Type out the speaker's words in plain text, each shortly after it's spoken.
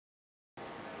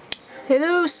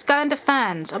Hello Skylander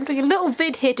fans, I'm doing a little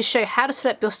vid here to show how to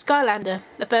set up your Skylander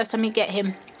the first time you get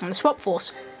him on the swap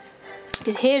force.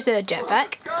 Because here's a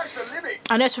jet-vac.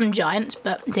 I know it's from Giants,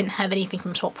 but didn't have anything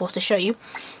from swap force to show you.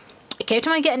 Okay, every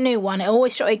time I get a new one, I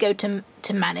always try to go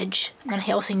to manage, and then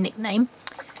here I'll see nickname.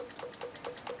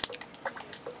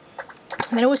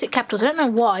 And then I always hit capitals. I don't know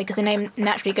why, because the name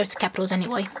naturally goes to capitals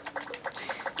anyway.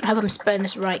 I hope I'm spelling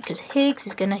this right, because Higgs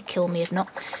is going to kill me if not.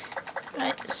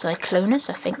 Right, Cyclonus,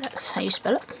 I think that's how you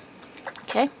spell it.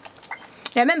 Okay.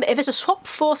 Now remember, if it's a swap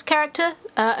force character,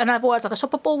 and otherwise like a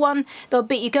swappable one,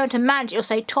 you go into manage, it'll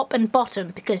say top and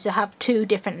bottom, because they'll have two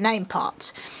different name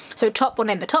parts. So top will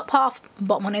name the top half,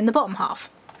 bottom will name the bottom half.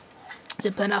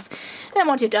 Simple enough. And then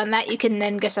once you've done that, you can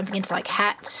then go something into like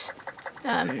hats,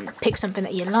 pick something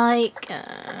that you like.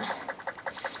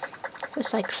 For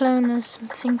Cyclonus, I'm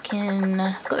thinking,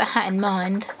 I've got the hat in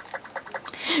mind.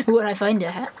 When I find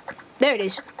a hat. There it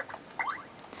is.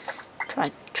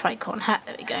 Tricon hat.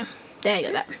 There we go. There you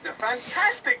go. That. This is a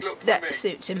fantastic look for that me.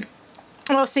 Suits him.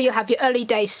 And also you'll have your early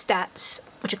day stats,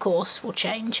 which of course will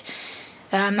change.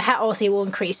 The hat also will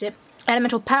increase it.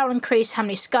 Elemental power increase how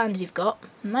many Skylanders you've got.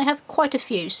 And I have quite a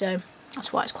few, so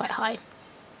that's why it's quite high.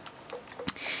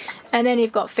 And then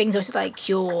you've got things like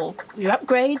your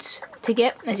upgrades to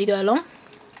get as you go along.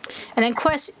 And then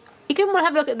quests, you can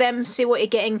have a look at them, see what you're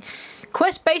getting.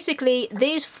 Quests, basically,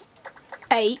 these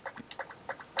 8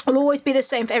 will always be the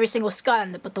same for every single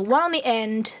Skylander, but the one on the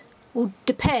end will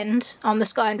depend on the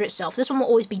Skylander itself. This one will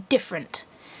always be different.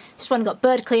 This one got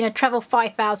bird cleaner, travel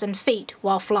 5,000 feet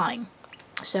while flying.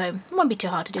 So it won't be too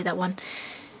hard to do that one.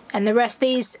 And the rest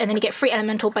these, and then you get 3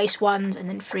 elemental based ones and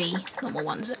then 3 normal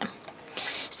ones there.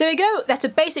 So there you go. That's a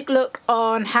basic look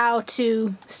on how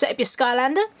to set up your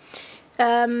Skylander.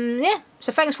 Yeah,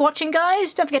 so thanks for watching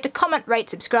guys. Don't forget to comment, rate,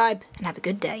 subscribe, and have a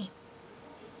good day.